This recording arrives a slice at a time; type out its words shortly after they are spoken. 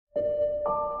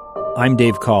I'm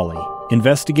Dave Cawley,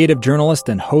 investigative journalist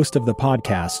and host of the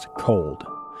podcast Cold.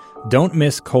 Don't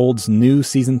miss Cold's new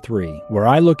Season 3, where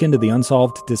I look into the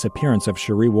unsolved disappearance of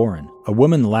Sheree Warren, a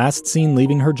woman last seen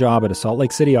leaving her job at a Salt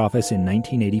Lake City office in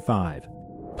 1985.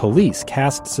 Police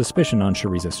cast suspicion on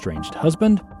Sheree's estranged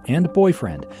husband and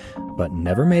boyfriend, but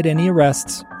never made any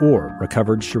arrests or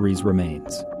recovered Sheree's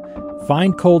remains.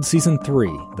 Find Cold Season 3,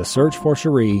 The Search for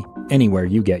Sheree, anywhere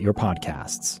you get your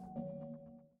podcasts.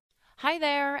 Hi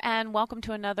there, and welcome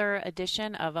to another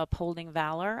edition of Upholding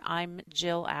Valor. I'm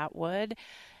Jill Atwood.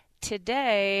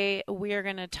 Today, we are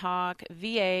going to talk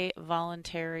VA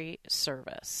voluntary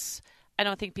service. I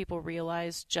don't think people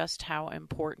realize just how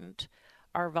important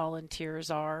our volunteers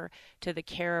are to the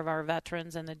care of our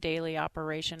veterans and the daily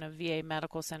operation of VA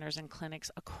medical centers and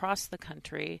clinics across the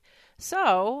country.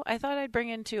 So I thought I'd bring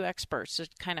in two experts to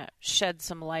kind of shed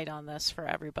some light on this for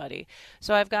everybody.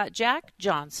 So I've got Jack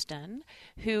Johnston,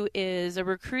 who is a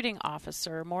recruiting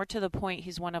officer. More to the point,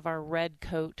 he's one of our Red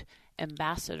Coat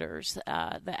ambassadors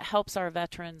that helps our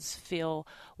veterans feel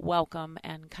welcome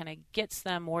and kind of gets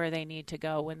them where they need to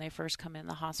go when they first come in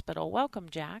the hospital. Welcome,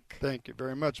 Jack. Thank you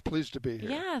very much. Pleased to be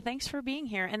here. Yeah, thanks for being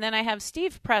here. And then I have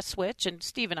Steve Presswich, and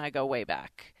Steve and I go way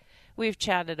back. We've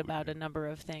chatted about a number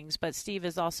of things, but Steve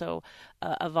is also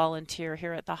a volunteer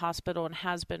here at the hospital and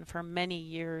has been for many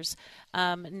years.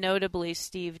 Notably,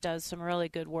 Steve does some really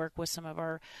good work with some of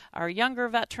our younger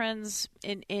veterans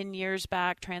in years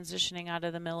back, transitioning out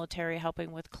of the military,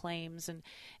 helping with claims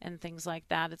and things like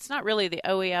that. It's not really the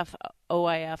OEF,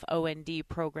 OIF, OND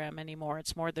program anymore.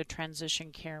 It's more the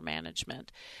transition care management.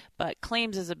 But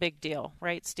claims is a big deal,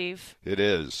 right, Steve? It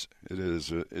is. It is.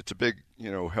 It's a big,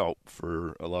 help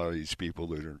for a lot of these people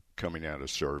that are coming out of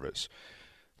service.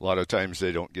 A lot of times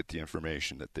they don't get the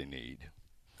information that they need.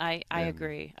 I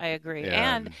agree.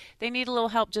 And they need a little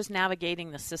help just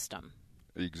navigating the system.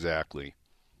 Exactly.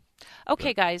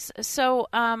 Okay, guys. So,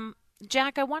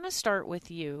 Jack, I want to start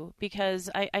with you because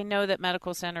I know that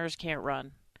medical centers can't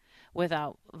run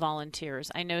without volunteers.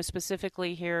 I know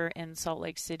specifically here in Salt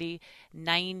Lake City,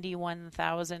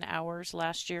 91,000 hours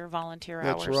last year, volunteer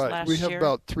hours That's right. last We year. have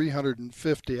about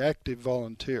 350 active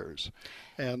volunteers,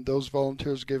 and those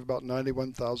volunteers gave about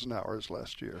 91,000 hours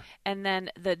last year. And then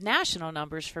the national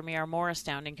numbers for me are more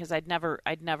astounding because I'd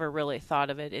never really thought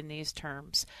of it in these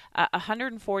terms.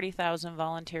 140,000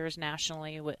 volunteers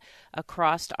nationally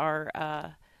across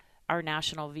our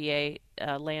national VA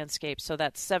landscape. So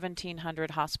that's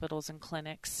 1,700 hospitals and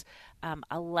clinics,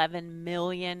 11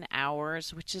 million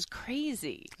hours, which is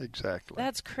crazy. Exactly.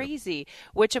 That's crazy,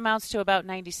 which amounts to about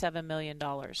 $97 million.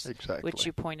 Exactly. Which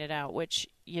you pointed out, which,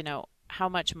 how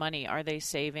much money are they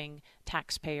saving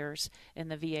taxpayers in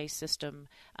the VA system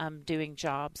doing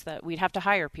jobs that we'd have to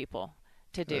hire people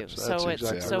to do?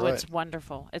 It's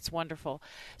wonderful. It's wonderful.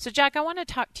 So, Jack, I want to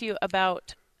talk to you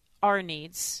about our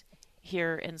needs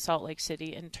here in Salt Lake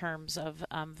City in terms of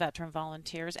veteran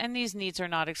volunteers. And these needs are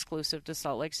not exclusive to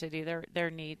Salt Lake City.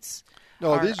 Their needs these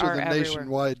are the everywhere.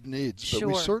 nationwide needs, but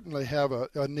we certainly have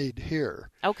a need here.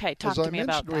 Okay, talk to me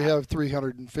about that. As I mentioned, we have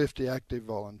 350 active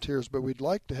volunteers, but we'd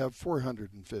like to have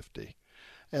 450.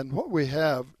 And what we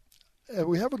have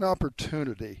an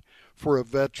opportunity for a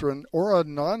veteran or a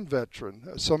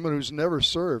non-veteran, someone who's never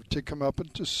served, to come up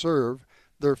and to serve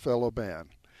their fellow man.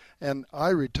 And I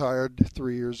retired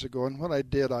 3 years ago, and when I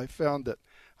did, I found that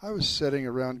I was sitting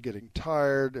around getting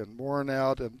tired and worn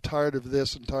out and tired of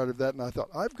this and tired of that, and I thought,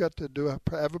 I've got to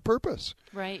have a purpose.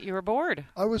 Right, you were bored.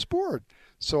 I was bored.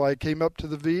 So I came up to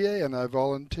the VA and I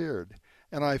volunteered,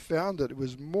 and I found that it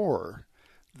was more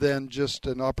than just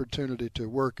an opportunity to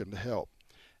work and to help.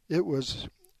 It was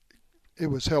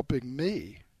helping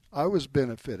me. I was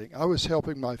benefiting. I was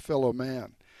helping my fellow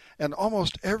man. And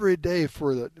almost every day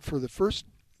for the first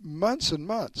months and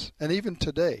months, and even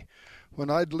today,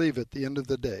 when I'd leave at the end of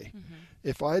the day,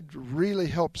 if I'd really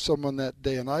helped someone that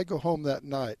day and I go home that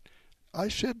night, I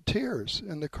shed tears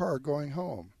in the car going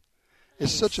home. Nice.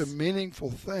 It's such a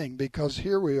meaningful thing because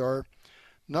here we are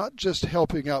not just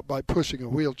helping out by pushing a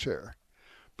wheelchair,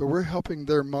 but we're helping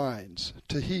their minds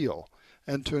to heal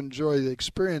and to enjoy the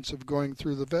experience of going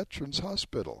through the Veterans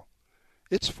Hospital.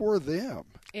 It's for them.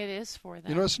 It is for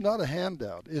them. It's not a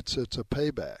handout. It's a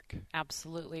payback.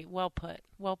 Absolutely. Well put.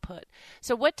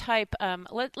 So what type,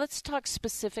 let's talk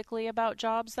specifically about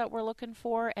jobs that we're looking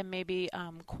for and maybe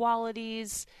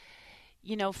qualities.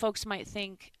 Folks might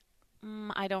think,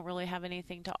 I don't really have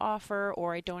anything to offer,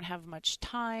 or I don't have much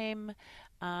time.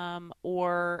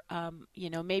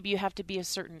 Maybe you have to be a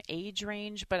certain age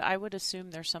range, but I would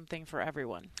assume there's something for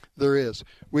everyone. There is.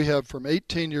 We have from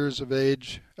 18 years of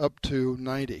age up to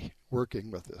 90.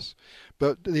 working with us.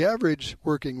 But the average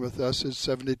working with us is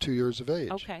 72 years of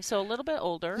age. Okay, so a little bit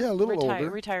older. Yeah, a little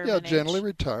older. Retirement generally age.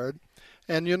 retired.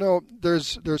 And, you know,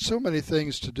 there's so many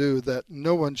things to do that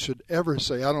no one should ever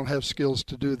say, I don't have skills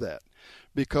to do that.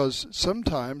 Because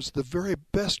sometimes the very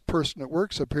best person that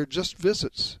works up here just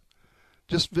visits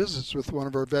with one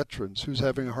of our veterans who's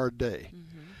having a hard day.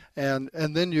 And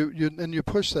then you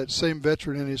push that same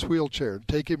veteran in his wheelchair and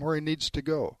take him where he needs to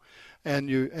go. And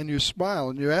you smile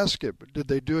and you ask him, did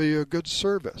they do you a good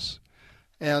service?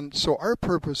 And so our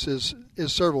purpose is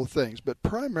several things, but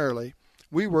primarily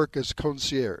we work as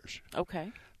concierge.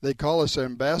 Okay. They call us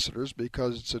ambassadors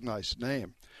because it's a nice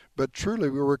name, but truly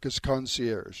we work as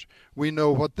concierge. We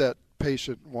know what that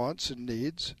patient wants and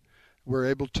needs. We're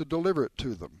able to deliver it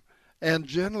to them. And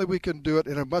generally we can do it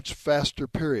in a much faster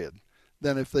period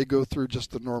than if they go through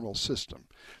just the normal system.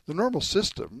 The normal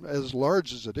system, as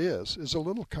large as it is a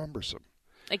little cumbersome.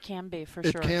 It can be, for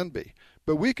It sure. can be.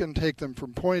 But we can take them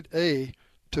from point A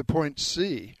to point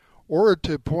C or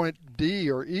to point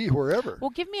D or E, wherever. Well,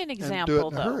 give me an and example, do it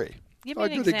in though. a hurry. Give me A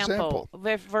an good example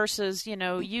versus,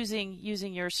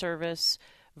 using your service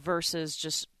versus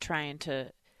just trying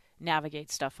to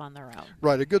navigate stuff on their own.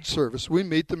 Right, a good service. We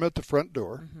meet them at the front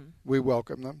door. We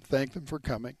welcome them, thank them for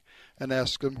coming, and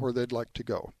ask them where they'd like to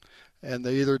go. And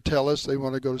they either tell us they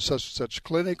want to go to such and such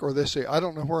clinic, or they say, I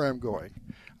don't know where I'm going.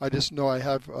 I just know I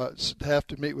have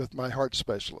to meet with my heart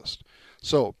specialist.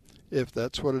 So if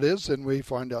that's what it is, then we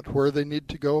find out where they need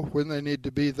to go, when they need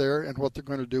to be there, and what they're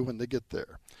going to do when they get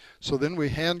there. So then we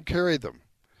hand carry them,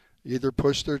 either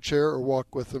push their chair or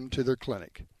walk with them to their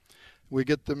clinic. We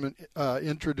get them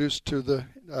introduced to the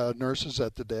nurses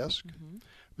at the desk.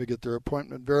 We get their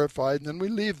appointment verified, and then we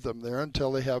leave them there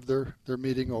until they have their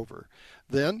meeting over.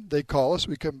 Then they call us.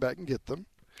 We come back and get them,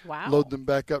 load them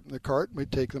back up in the cart, and we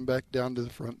take them back down to the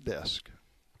front desk.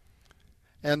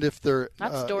 And if they're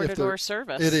That's door-to-door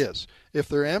service. It is. If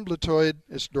they're ambulatoid,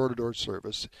 it's door-to-door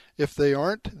service. If they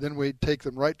aren't, then we take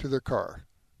them right to their car.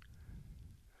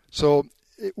 So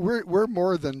we're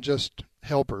more than just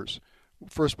helpers.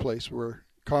 First place, we're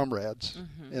comrades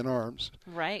in arms.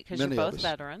 Right, because you're both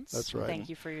veterans. That's right. Thank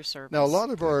you for your service. Now, a lot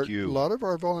of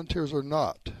our volunteers are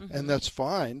not, and that's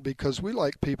fine because we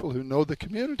like people who know the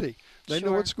community. They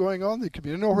know what's going on in the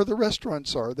community, know where the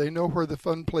restaurants are. They know where the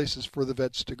fun places for the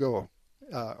vets to go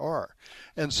are.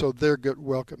 And so they're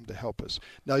welcome to help us.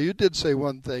 Now, you did say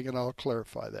one thing, and I'll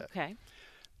clarify that. Okay.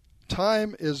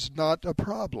 Time is not a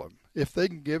problem. If they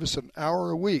can give us an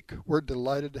hour a week, we're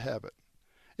delighted to have it.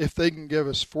 If they can give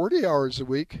us 40 hours a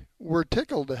week, we're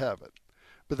tickled to have it.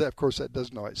 But that, of course, that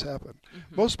doesn't always happen.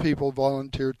 Most people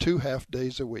volunteer 2 half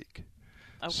days a week.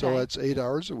 Okay. So that's 8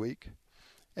 hours a week.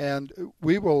 And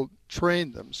we will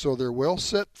train them so they're well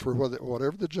set for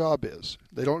whatever the job is.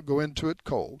 They don't go into it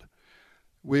cold.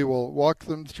 We will walk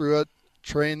them through it,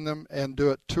 train them, and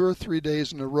do it 2 or 3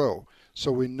 days in a row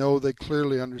so we know they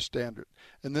clearly understand it.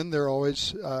 And then they're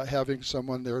always having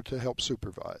someone there to help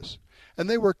supervise. And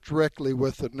they work directly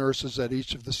with the nurses at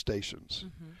each of the stations.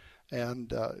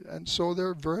 And so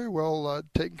they're very well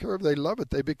taken care of. They love it.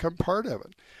 They become part of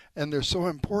it. And they're so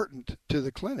important to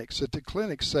the clinics that the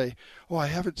clinics say, oh, I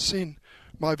haven't seen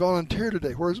my volunteer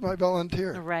today. Where's my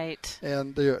volunteer? Right.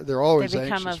 And they're always anxious.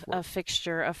 They become anxious a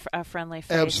fixture, a friendly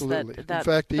face Absolutely. that In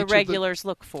fact, the regulars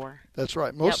look for. That's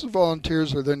right. Most of the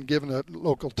volunteers are then given a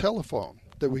local telephone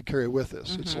that we carry with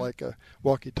us. It's like a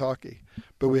walkie-talkie.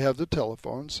 But we have the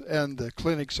telephones, and the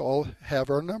clinics all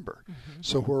have our number.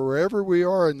 So wherever we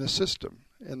are in the system,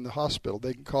 in the hospital,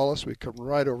 they can call us. We come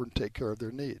right over and take care of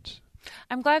their needs.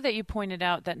 I'm glad that you pointed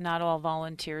out that not all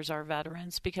volunteers are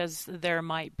veterans, because there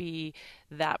might be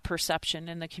that perception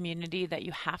in the community that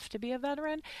you have to be a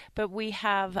veteran. But we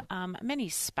have many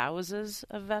spouses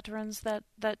of veterans that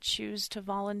choose to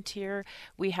volunteer.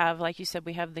 We have, like you said,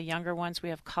 we have the younger ones. We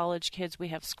have college kids. We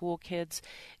have school kids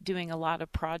doing a lot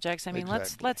of projects. I mean,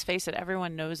 let's face it.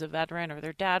 Everyone knows a veteran, or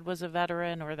their dad was a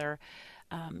veteran, or their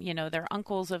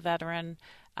uncle's a veteran.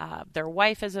 Their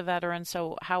wife is a veteran,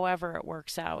 so however it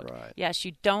works out. Right. Yes,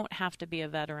 you don't have to be a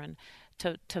veteran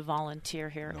to volunteer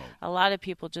here. No. A lot of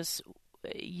people just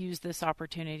use this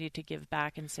opportunity to give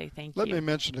back and say thank you. Let me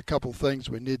mention a couple things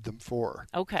we need them for.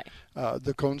 Okay.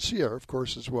 The concierge, of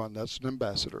course, is one. That's an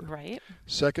ambassador. Right.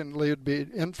 Secondly, it would be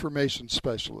information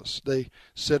specialists. They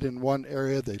sit in one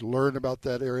area, they learn about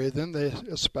that area, then they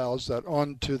espouse that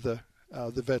on to the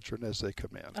veteran as they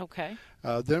come in. Okay.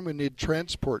 Then we need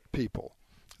transport people.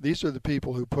 These are the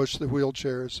people who push the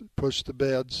wheelchairs, push the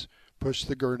beds, push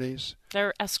the gurneys.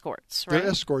 They're escorts, right? They're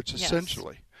escorts,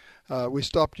 essentially. Yes. We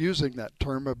stopped using that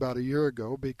term about a year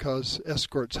ago because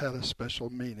escorts had a special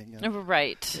meaning.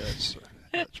 Right. Yes.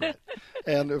 That's right.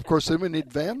 And, of course, then we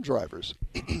need van drivers.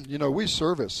 We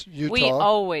service Utah. We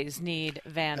always need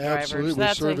van drivers. Absolutely.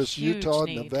 That's we service a huge Utah,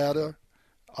 need. Nevada,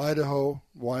 Idaho,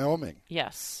 Wyoming.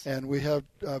 Yes. And we have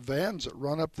vans that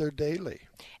run up there daily.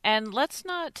 And let's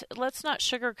not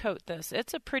sugarcoat this.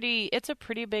 It's a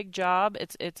pretty big job.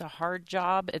 It's a hard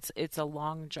job. It's a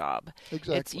long job.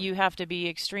 Exactly. You have to be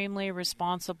extremely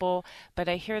responsible, but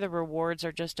I hear the rewards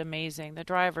are just amazing. The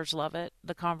drivers love it,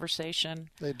 the conversation.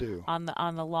 They do. On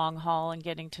the long haul and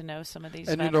getting to know some of these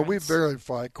and veterans. We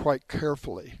verify quite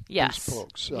carefully yes. these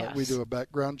folks. Yes. We do a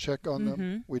background check on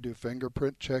them. We do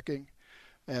fingerprint checking.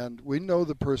 And we know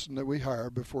the person that we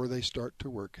hire before they start to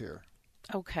work here.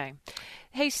 Okay.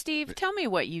 Hey, Steve, tell me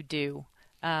what you do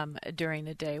during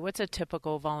the day. What's a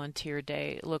typical volunteer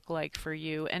day look like for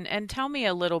you? And tell me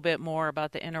a little bit more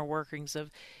about the inner workings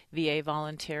of VA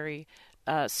voluntary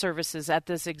services at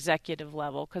this executive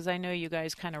level, because I know you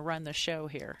guys kind of run the show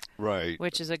here. Right.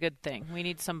 Which is a good thing. We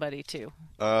need somebody too.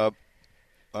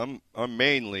 I'm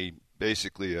mainly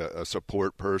basically a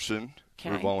support person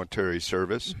for voluntary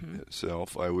service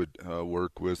itself. I would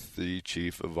work with the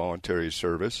chief of voluntary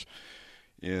service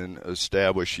in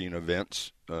establishing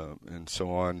events and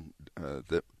so on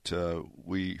that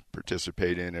we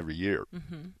participate in every year.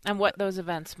 And what are those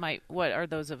events?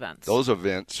 Those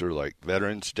events are like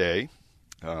Veterans Day,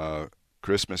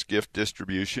 Christmas gift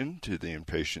distribution to the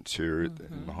inpatients here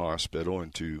in the hospital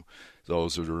and to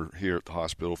those that are here at the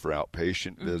hospital for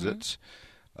outpatient visits.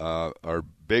 Our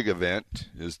big event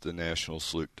is the National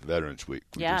Salute to Veterans Week.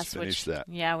 We just finished that.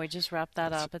 Yeah, we just wrapped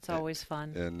that up. It's always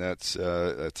fun. And that's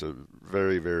a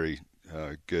very, very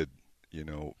good,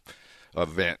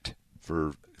 event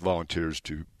for volunteers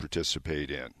to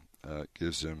participate in. It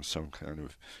gives them some kind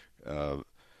of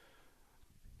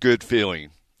good feeling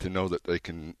to know that they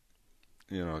can,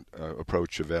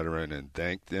 approach a veteran and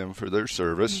thank them for their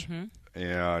service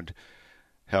and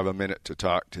have a minute to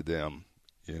talk to them,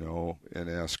 and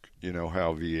ask,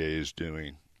 how VA is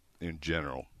doing in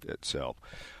general itself.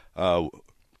 I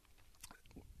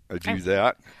do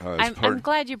that. I'm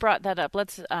glad you brought that up.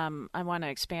 Let's. I want to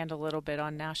expand a little bit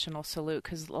on National Salute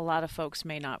because a lot of folks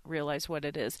may not realize what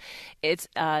it is. It's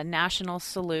a National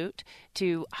Salute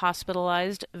to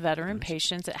hospitalized veteran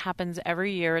patients. It happens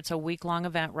every year. It's a week-long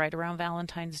event right around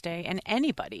Valentine's Day, and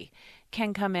anybody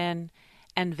can come in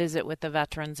and visit with the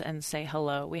veterans and say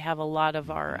hello. We have a lot of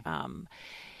our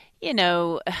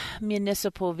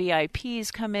municipal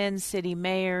VIPs come in, city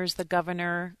mayors, the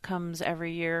governor comes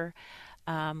every year.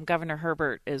 Governor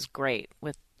Herbert is great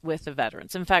with the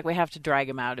veterans. In fact, we have to drag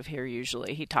him out of here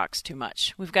usually. He talks too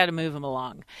much. We've got to move him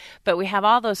along. But we have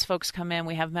all those folks come in.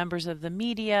 We have members of the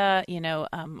media,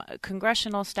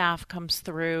 congressional staff comes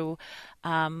through,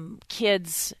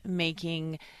 kids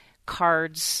making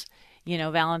cards,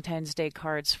 Valentine's Day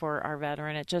cards for our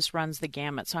veteran. It just runs the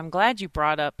gamut. So I'm glad you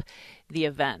brought up the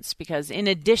events because in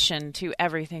addition to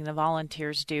everything the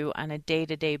volunteers do on a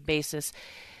day-to-day basis,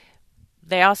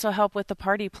 they also help with the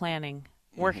party planning,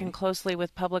 working closely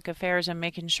with public affairs and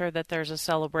making sure that there's a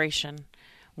celebration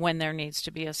when there needs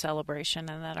to be a celebration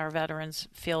and that our veterans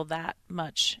feel that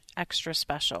much extra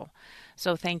special.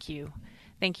 So thank you.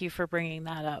 Thank you for bringing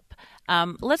that up.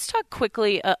 Let's talk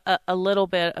quickly a little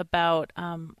bit about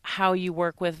how you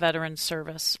work with veteran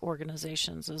service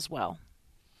organizations as well.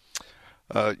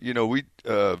 We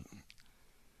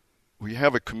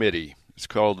have a committee. It's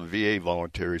called the VA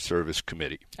Voluntary Service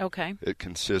Committee. Okay. It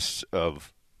consists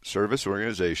of service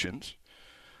organizations,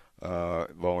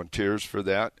 volunteers for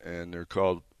that, and they're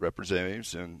called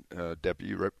representatives and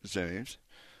deputy representatives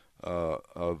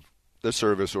of the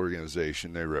service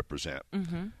organization they represent.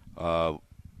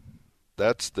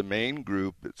 That's the main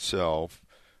group itself.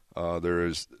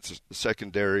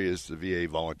 Secondary is the VA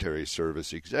Voluntary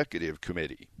Service Executive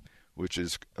Committee, which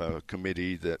is a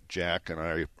committee that Jack and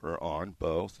I are on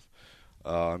both.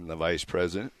 I'm the vice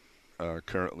president.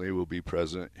 Currently will be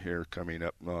president here coming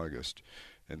up in August.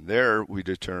 And there we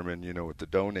determine, with the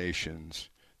donations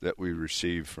that we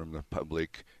receive from the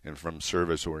public and from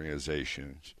service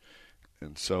organizations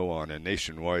and so on. And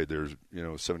nationwide, there's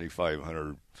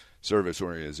 7,500 service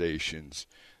organizations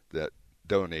that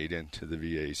donate into the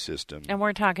VA system. And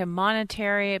we're talking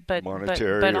monetary, but also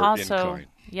in kind.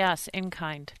 Yes, in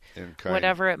kind,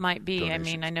 whatever it might be. Donations.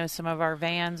 I mean, I know some of our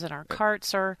vans and our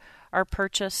carts are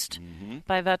purchased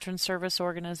by veteran service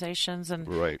organizations,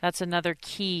 and that's another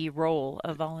key role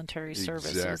of voluntary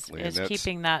services is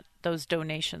keeping those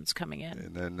donations coming in.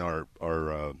 And then our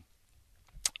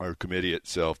committee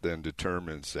itself then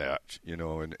determines that,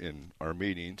 in our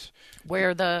meetings,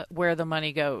 where the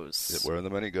money goes. Where the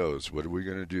money goes. What are we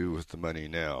going to do with the money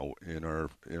now? In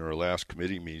our last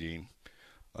committee meeting,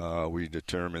 we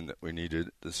determined that we needed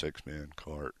the 6-man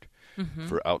cart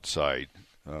for outside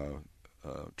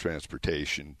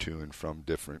transportation to and from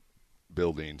different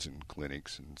buildings and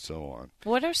clinics and so on.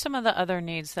 What are some of the other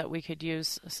needs that we could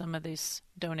use some of these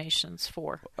donations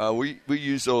for? We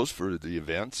use those for the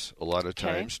events a lot of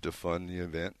times to fund the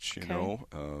events, you know,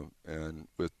 and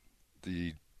with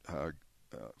the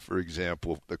for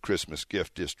example, the Christmas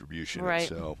gift distribution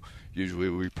itself. Usually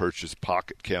we purchase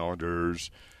pocket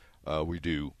calendars. We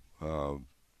do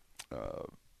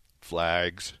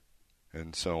flags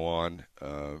and so on.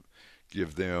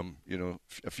 Give them, you know,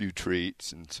 a few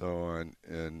treats and so on,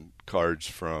 and cards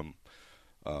from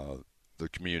the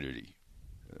community.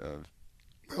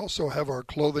 We also have our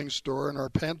clothing store and our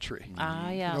pantry.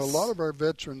 Yes. You know, a lot of our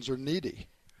veterans are needy.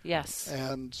 Yes.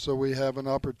 And so we have an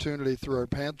opportunity through our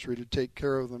pantry to take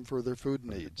care of them for their food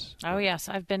needs. Oh, yes.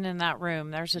 I've been in that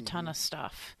room. There's a ton of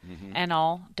stuff and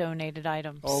all donated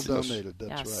items. All donated,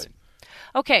 that's right.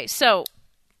 Okay, so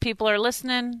people are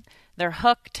listening. They're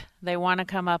hooked. They want to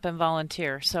come up and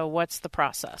volunteer. So what's the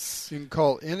process? You can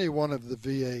call any one of the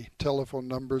VA telephone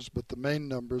numbers, but the main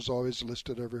number is always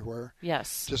listed everywhere.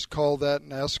 Yes. Just call that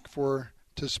and ask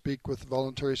to speak with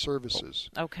Voluntary Services.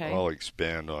 Okay. I'll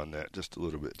expand on that just a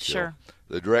little bit, Jill. Sure.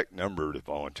 The direct number to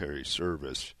Voluntary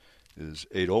Service is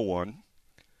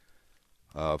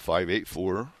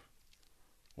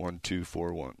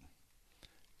 801-584-1241.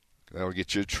 That'll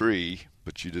get you a tree,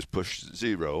 but you just push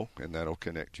 0, and that'll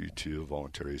connect you to a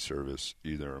voluntary service,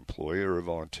 either employee or a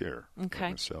volunteer.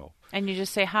 Okay. So, and you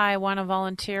just say, "Hi, I want to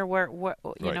volunteer." What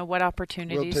what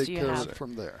opportunities do you have? We'll take care of it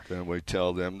from there. Then we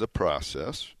tell them the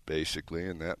process, basically,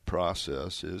 and that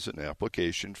process is an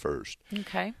application first.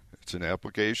 Okay. It's an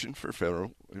application for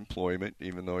federal employment,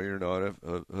 even though you're not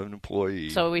an employee.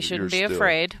 So we shouldn't be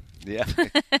afraid. Yeah.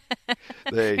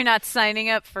 You're not signing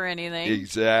up for anything.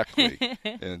 Exactly.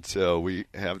 And so we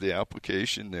have the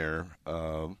application there.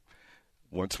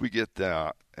 Once we get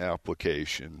that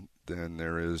application, then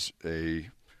there is a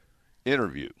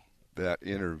interview. That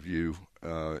interview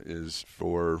is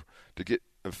to get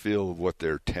a feel of what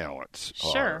their talents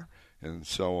are and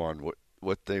so on,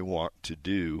 what they want to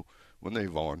do when they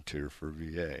volunteer for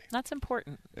VA. That's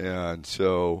important. And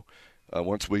so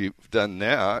once we've done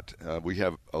that, we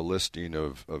have a listing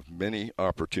of many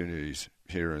opportunities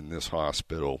here in this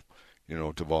hospital, you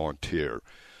know, to volunteer.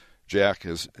 Jack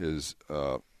has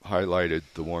highlighted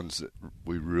the ones that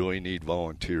we really need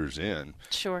volunteers in.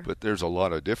 Sure. But there's a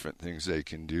lot of different things they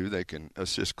can do. They can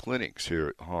assist clinics here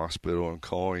at the hospital and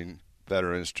calling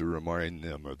veterans to remind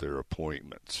them of their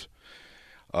appointments.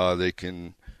 They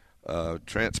can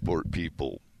transport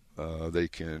people. They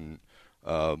can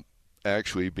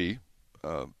actually be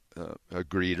a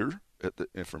greeter at the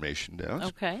information desk.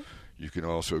 Okay. You can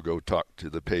also go talk to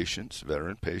the patients,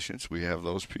 veteran patients. We have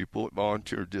those people that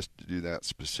volunteer just to do that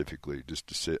specifically, just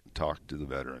to sit and talk to the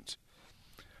veterans,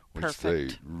 which Perfect. they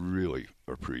really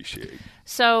appreciate.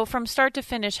 So from start to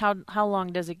finish, how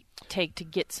long does it take to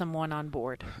get someone on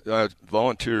board?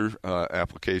 Volunteer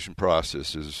application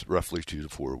process is roughly 2 to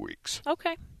 4 weeks.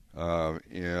 Okay.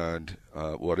 And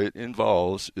what it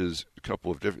involves is a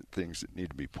couple of different things that need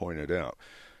to be pointed out.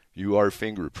 You are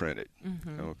fingerprinted,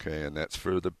 okay, and that's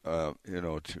for the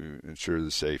to ensure the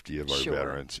safety of our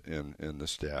veterans and the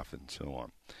staff and so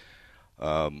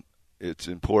on. It's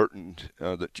important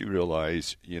that you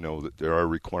realize, that there are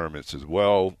requirements as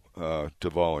well to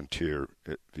volunteer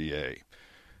at VA.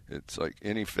 It's like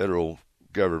any federal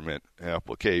government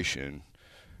application.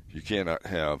 You cannot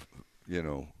have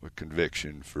a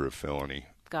conviction for a felony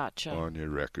on your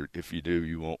record. If you do,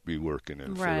 you won't be working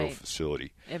in a federal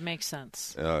facility. It makes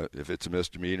sense. If it's a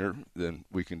misdemeanor, then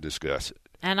we can discuss it.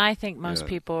 And I think most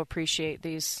people appreciate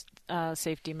these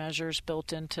safety measures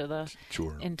built into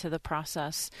the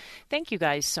process. Thank you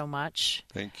guys so much.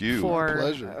 Thank you.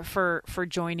 For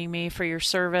joining me, for your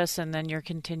service, and then your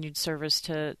continued service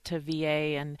to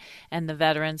VA and the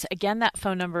veterans. Again, that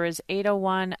phone number is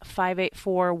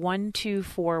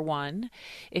 801-584-1241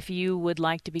 if you would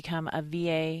like to become a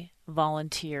VA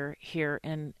volunteer here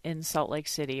in Salt Lake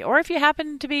City, or if you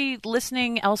happen to be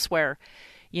listening elsewhere.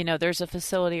 There's a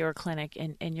facility or clinic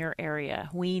in your area.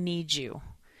 We need you.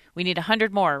 We need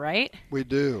 100 more, right? We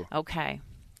do. Okay.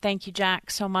 Thank you, Jack,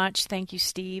 so much. Thank you,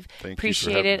 Steve.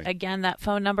 Appreciate it. Me. Again, that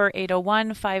phone number,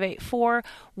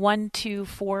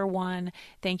 801-584-1241.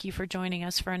 Thank you for joining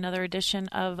us for another edition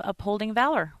of Upholding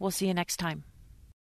Valor. We'll see you next time.